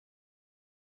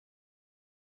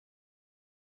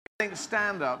think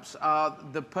stand-ups are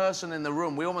the person in the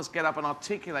room. We almost get up and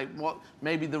articulate what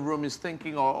maybe the room is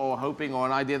thinking or hoping, or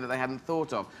an idea that they hadn't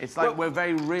thought of. It's like we're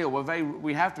very real.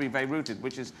 We have to be very rooted,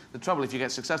 which is the trouble if you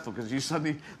get successful, because you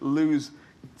suddenly lose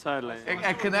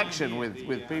a connection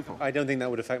with people. I don't think that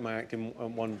would affect my act in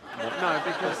one. No,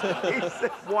 because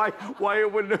why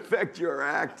it wouldn't affect your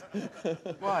act?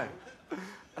 Why?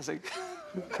 I said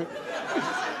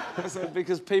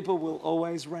because people will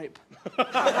always rape. I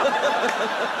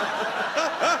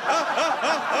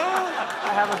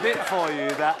have a bit for you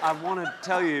that I want to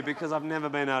tell you because I've never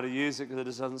been able to use it because it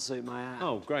just doesn't suit my act.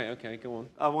 Oh, great. Okay, go on.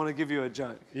 I want to give you a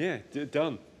joke. Yeah,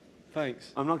 done.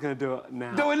 Thanks. I'm not going to do it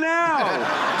now. Do it now! Do it now,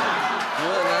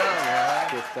 yeah.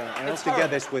 I often get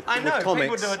this with comics.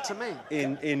 People do it to me.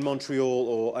 In Montreal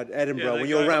or at Edinburgh, when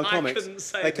you're around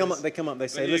comics, they come up, they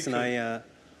say, listen,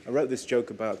 I wrote this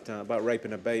joke about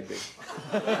raping a baby.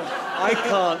 I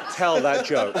can't tell that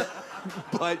joke,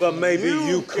 but maybe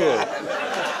you could.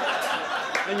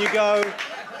 And you go,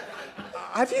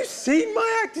 have you seen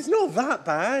my act? It's not that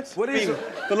bad. What is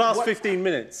the last 15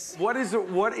 minutes? What is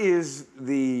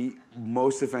the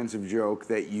most offensive joke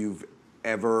that you've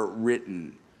ever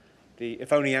written?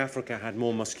 If only Africa had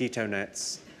more mosquito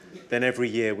nets, then every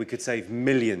year we could save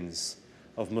millions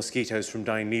of mosquitoes from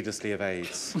dying needlessly of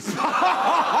AIDS.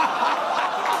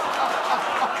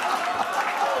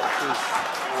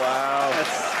 Wow.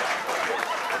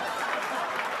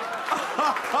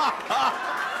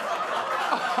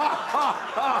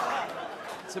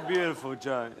 It's a beautiful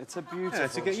joke. It's a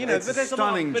beautiful joke. You know, but there's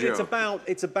stunning but joke.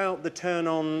 it's about the turn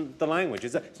on the language.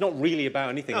 It's not really about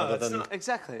anything other than... Not,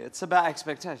 exactly. It's about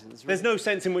expectations. There's no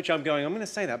sense in which I'm going, I'm going to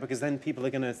say that because then people are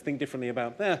going to think differently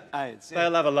about AIDS.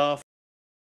 They'll have a laugh.